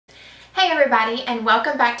Hey everybody, and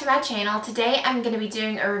welcome back to my channel. Today I'm going to be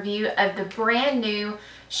doing a review of the brand new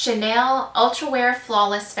Chanel Ultrawear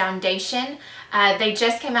Flawless Foundation. They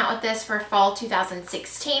just came out with this for fall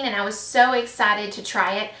 2016 and I was so excited to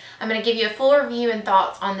try it. I'm going to give you a full review and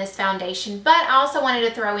thoughts on this foundation, but I also wanted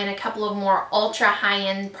to throw in a couple of more ultra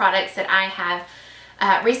high-end products that I have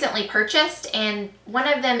recently purchased, and one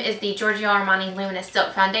of them is the Giorgio Armani Luminous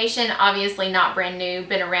Silk Foundation. Obviously not brand new,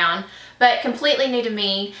 been around, but completely new to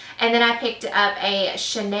me. And then I picked up a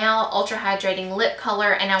Chanel Ultra Hydrating Lip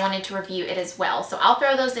Color and I wanted to review it as well. So I'll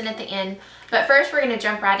throw those in at the end, but first we're going to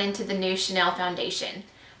jump right into the new Chanel foundation.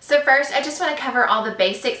 So first, I just want to cover all the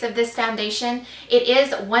basics of this foundation. It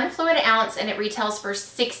is 1 fluid ounce and it retails for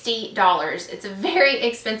 $60. It's a very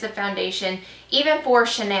expensive foundation, even for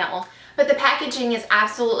Chanel. But the packaging is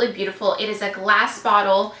absolutely beautiful. It is a glass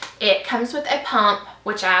bottle. It comes with a pump,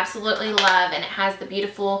 which I absolutely love, and it has the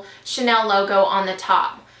beautiful Chanel logo on the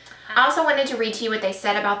top. I also wanted to read to you what they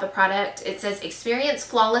said about the product. It says, experience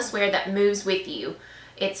flawless wear that moves with you.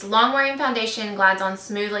 Its long-wearing foundation glides on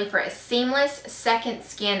smoothly for a seamless second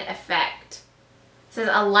skin effect. It says,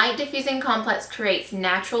 a light diffusing complex creates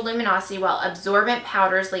natural luminosity while absorbent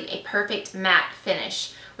powders leave a perfect matte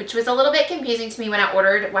finish, which was a little bit confusing to me when I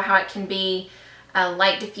ordered how it can be a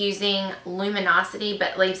light diffusing luminosity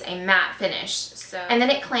but leaves a matte finish. And then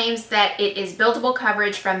it claims that it is buildable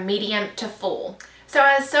coverage from medium to full. So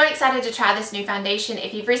I was so excited to try this new foundation.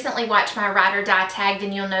 If you've recently watched my Ride or Die tag,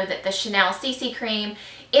 then you'll know that the Chanel CC Cream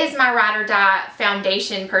is my Ride or Die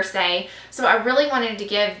foundation per se. So I really wanted to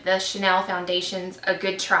give the Chanel foundations a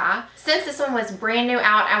good try. Since this one was brand new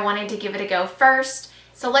out, I wanted to give it a go first.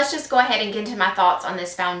 So let's just go ahead and get into my thoughts on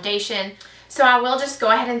this foundation. So I will just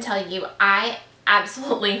go ahead and tell you, I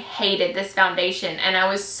absolutely hated this foundation and I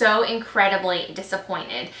was so incredibly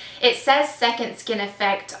disappointed. It says second skin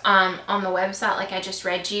effect on the website, like I just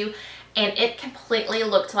read you, and it completely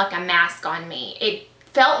looked like a mask on me. It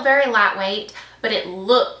felt very lightweight, but it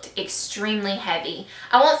looked extremely heavy.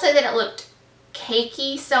 I won't say that it looked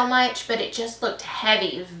cakey so much, but it just looked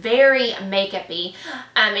heavy, very makeup-y.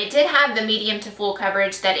 It did have the medium to full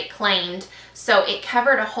coverage that it claimed, so it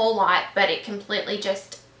covered a whole lot, but it completely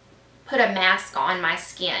just put a mask on my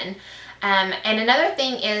skin. And another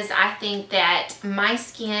thing is, I think that my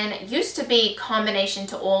skin used to be combination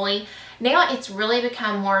to oily. Now it's really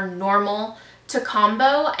become more normal to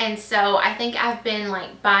combo, and so I think I've been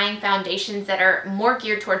like buying foundations that are more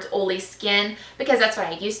geared towards oily skin because that's what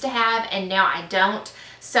I used to have and now I don't.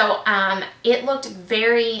 So it looked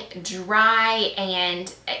very dry,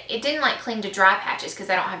 and it didn't like cling to dry patches because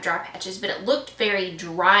I don't have dry patches, but it looked very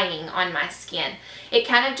drying on my skin. It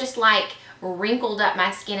kind of just like wrinkled up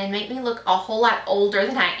my skin and made me look a whole lot older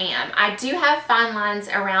than I am. I do have fine lines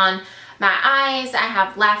around my eyes, I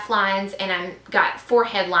have laugh lines, and I've got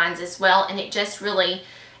forehead lines as well, and it just really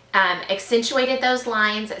accentuated those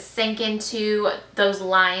lines, sank into those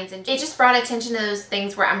lines, and it just brought attention to those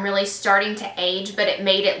things where I'm really starting to age, but it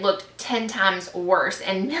made it look 10 times worse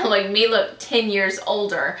and like me look 10 years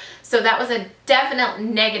older. So that was a definite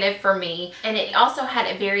negative for me. And it also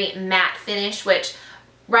had a very matte finish, which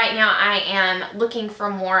right now I am looking for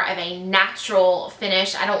more of a natural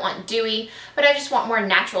finish. I don't want dewy, but I just want more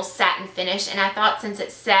natural satin finish. And I thought, since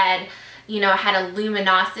it said, you know, it had a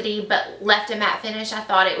luminosity but left a matte finish, I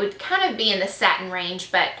thought it would kind of be in the satin range,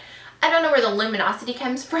 but I don't know where the luminosity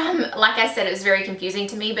comes from. Like I said, it was very confusing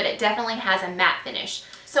to me, but it definitely has a matte finish.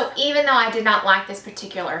 So even though I did not like this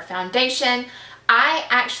particular foundation, I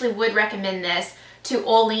actually would recommend this to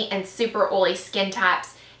oily and super oily skin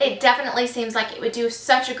types. It definitely seems like it would do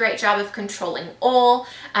such a great job of controlling oil.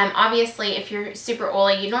 Obviously, if you're super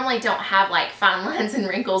oily, you normally don't have like fine lines and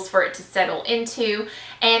wrinkles for it to settle into.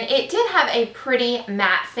 And it did have a pretty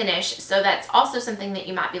matte finish, so that's also something that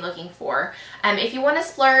you might be looking for. If you want to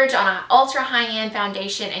splurge on an ultra high-end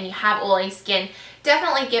foundation and you have oily skin,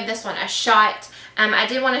 definitely give this one a shot. I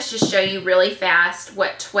did want to just show you really fast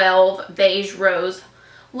what 12 Beige Rose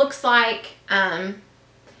looks like.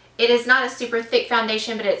 It is not a super thick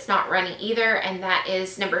foundation, but it's not runny either, and that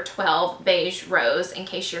is number 12 Beige Rose, in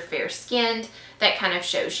case you're fair-skinned. That kind of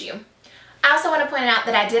shows you. I also want to point out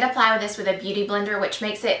that I did apply this with a beauty blender, which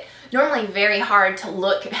makes it normally very hard to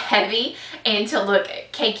look heavy and to look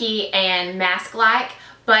cakey and mask-like,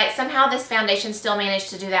 but somehow this foundation still managed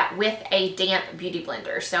to do that with a damp beauty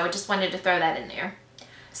blender, so I just wanted to throw that in there.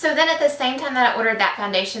 So then at the same time that I ordered that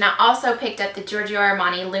foundation, I also picked up the Giorgio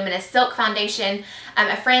Armani Luminous Silk Foundation.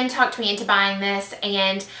 A friend talked me into buying this,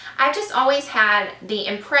 and I just always had the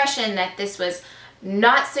impression that this was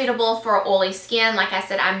not suitable for oily skin. Like I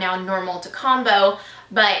said, I'm now normal to combo,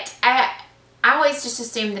 but I always just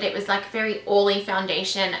assumed that it was like very oily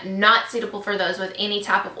foundation, not suitable for those with any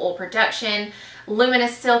type of oil production.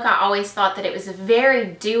 Luminous Silk, I always thought that it was very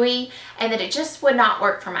dewy and that it just would not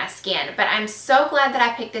work for my skin. But I'm so glad that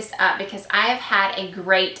I picked this up because I have had a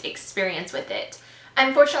great experience with it.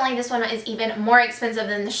 Unfortunately, this one is even more expensive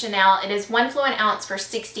than the Chanel. It is 1 fluid ounce for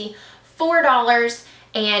 $64.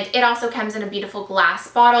 And it also comes in a beautiful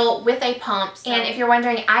glass bottle with a pump. And if you're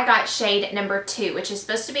wondering, I got shade number 2, which is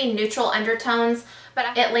supposed to be neutral undertones,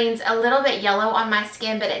 but it leans a little bit yellow on my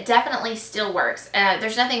skin, but it definitely still works.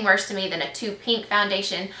 There's nothing worse to me than a too pink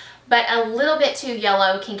foundation, but a little bit too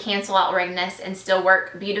yellow can cancel out redness and still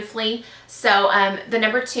work beautifully. So the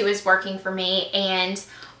number 2 is working for me, and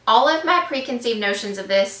all of my preconceived notions of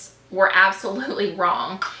this were absolutely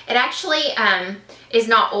wrong. It actually is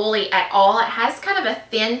not oily at all. It has kind of a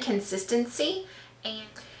thin consistency and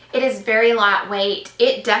it is very lightweight.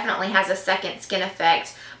 It definitely has a second skin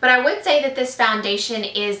effect, but I would say that this foundation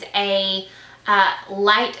is a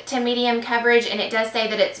light to medium coverage, and it does say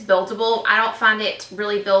that it's buildable. I don't find it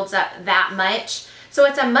really builds up that much. So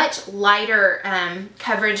it's a much lighter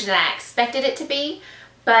coverage than I expected it to be,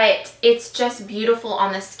 but it's just beautiful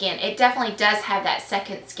on the skin. It definitely does have that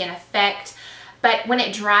second skin effect, but when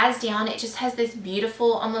it dries down, it just has this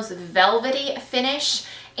beautiful, almost velvety finish,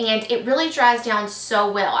 and it really dries down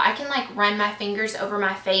so well. I can like run my fingers over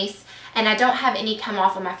my face and I don't have any come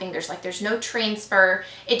off of my fingers. Like there's no transfer.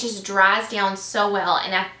 It just dries down so well,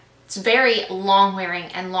 and it's very long wearing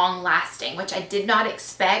and long lasting, which I did not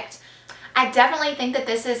expect. I definitely think that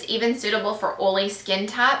this is even suitable for oily skin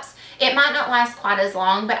types. It might not last quite as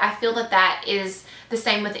long, but I feel that that is the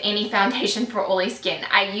same with any foundation for oily skin.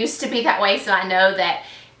 I used to be that way, so I know that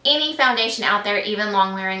any foundation out there, even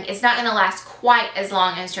long wearing, is not going to last quite as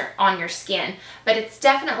long as on your skin, but it's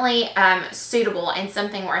definitely suitable and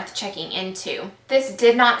something worth checking into. This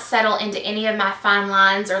did not settle into any of my fine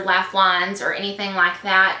lines or laugh lines or anything like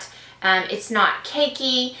that. It's not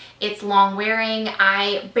cakey, it's long wearing.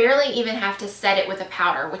 I barely even have to set it with a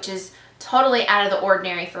powder, which is totally out of the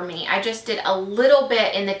ordinary for me. I just did a little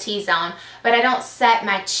bit in the T-zone, but I don't set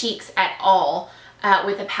my cheeks at all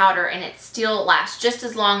with a powder, and it still lasts just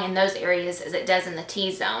as long in those areas as it does in the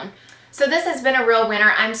T-zone. So this has been a real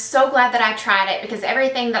winner. I'm so glad that I tried it, because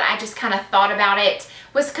everything that I just kind of thought about it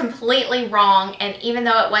was completely wrong, and even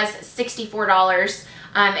though it was $64,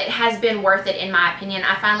 it has been worth it in my opinion.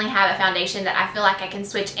 I finally have a foundation that I feel like I can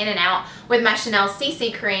switch in and out with my Chanel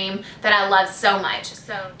CC cream that I love so much.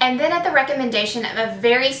 And then at the recommendation of a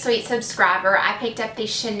very sweet subscriber, I picked up the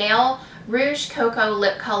Chanel Rouge Cocoa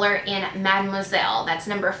lip color in Mademoiselle. That's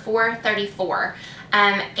number 434.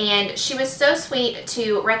 And she was so sweet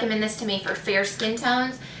to recommend this to me for fair skin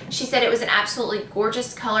tones. She said it was an absolutely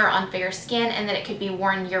gorgeous color on fair skin and that it could be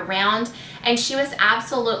worn year-round. And she was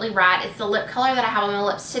absolutely right. It's the lip color that I have on my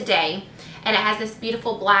lips today. And it has this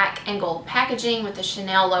beautiful black and gold packaging with the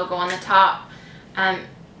Chanel logo on the top.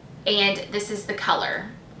 And this is the color.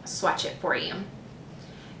 I'll swatch it for you.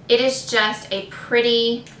 It is just a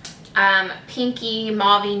pretty pinky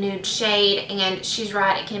mauvey nude shade, and she's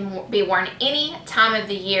right, it can be worn any time of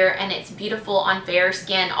the year and it's beautiful on fair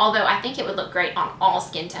skin, although I think it would look great on all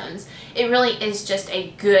skin tones. It really is just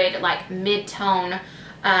a good like mid-tone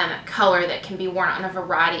color that can be worn on a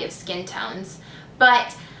variety of skin tones.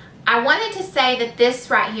 But I wanted to say that this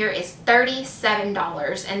right here is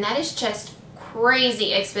 $37, and that is just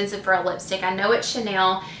crazy expensive for a lipstick. I know it's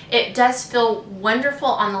Chanel. It does feel wonderful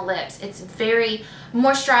on the lips. It's very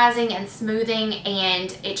moisturizing and smoothing,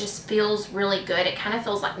 and it just feels really good. It kind of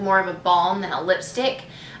feels like more of a balm than a lipstick.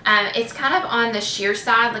 It's kind of on the sheer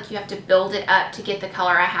side, like you have to build it up to get the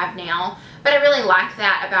color I have now, but I really like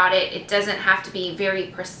that about it. It doesn't have to be very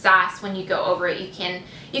precise when you go over it. You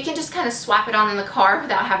can just kind of swap it on in the car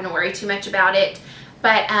without having to worry too much about it.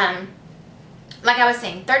 But like I was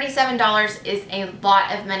saying, $37 is a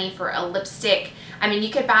lot of money for a lipstick. I mean, you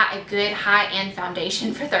could buy a good high-end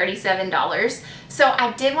foundation for $37. So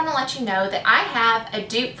I did want to let you know that I have a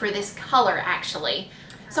dupe for this color actually.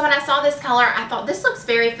 So when I saw this color, I thought this looks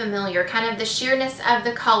very familiar. Kind of the sheerness of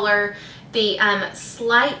the color, the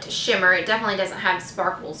slight shimmer. It definitely doesn't have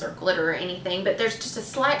sparkles or glitter or anything, but there's just a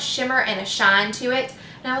slight shimmer and a shine to it.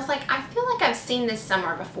 And I was like, I feel like I've seen this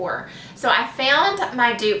somewhere before. So I found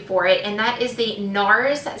my dupe for it, and that is the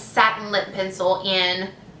NARS Satin Lip Pencil in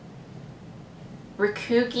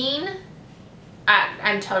Rikugin.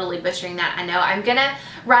 I'm totally butchering that, I know. I'm gonna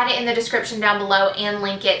write it in the description down below and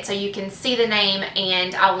link it so you can see the name,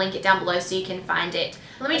 and I'll link it down below so you can find it.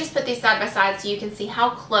 Let me just put these side by side so you can see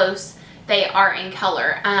how close they are in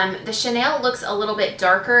color. The Chanel looks a little bit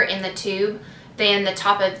darker in the tube than the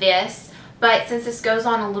top of this, but since this goes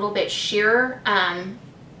on a little bit sheer,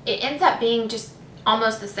 it ends up being just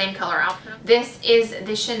almost the same color outfit. This is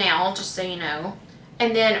the Chanel, just so you know.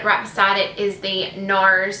 And then right beside it is the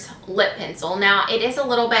NARS lip pencil. Now it is a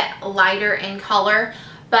little bit lighter in color,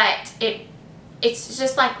 but it's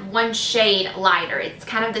just like one shade lighter. It's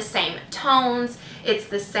kind of the same tones. It's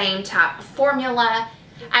the same type of formula.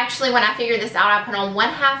 Actually, when I figured this out, I put on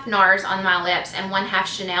 1/2 NARS on my lips and 1/2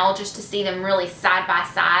 Chanel just to see them really side by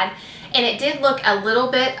side. And it did look a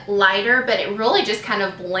little bit lighter, but it really just kind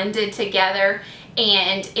of blended together.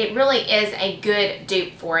 And it really is a good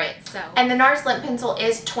dupe for it. And the NARS lip pencil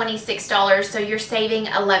is $26, so you're saving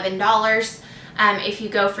 $11 if you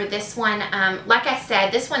go for this one. Like I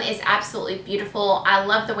said, this one is absolutely beautiful. I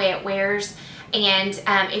love the way it wears, and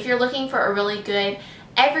if you're looking for a really good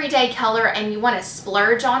everyday color and you want to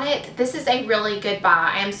splurge on it, this is a really good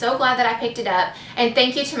buy. I am so glad that I picked it up, and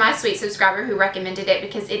thank you to my sweet subscriber who recommended it,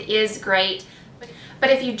 because it is great. But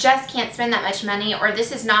if you just can't spend that much money, or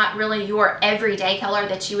this is not really your everyday color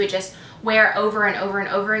that you would just wear over and over and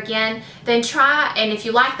over again, then try, and if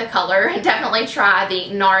you like the color, definitely try the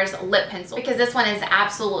NARS lip pencil, because this one is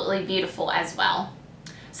absolutely beautiful as well.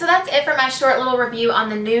 So that's it for my short little review on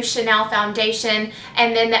the new Chanel foundation,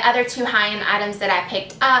 and then the other two high-end items that I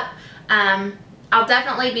picked up. I'll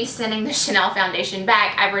definitely be sending the Chanel foundation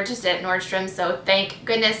back. I purchased it at Nordstrom, so thank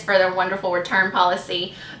goodness for their wonderful return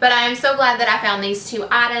policy. But I am so glad that I found these two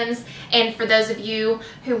items, and for those of you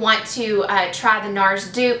who want to try the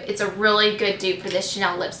NARS dupe, it's a really good dupe for this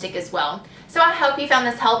Chanel lipstick as well. So I hope you found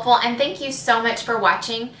this helpful, and thank you so much for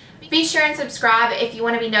watching. Be sure and subscribe if you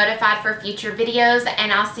want to be notified for future videos,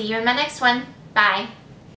 and I'll see you in my next one. Bye!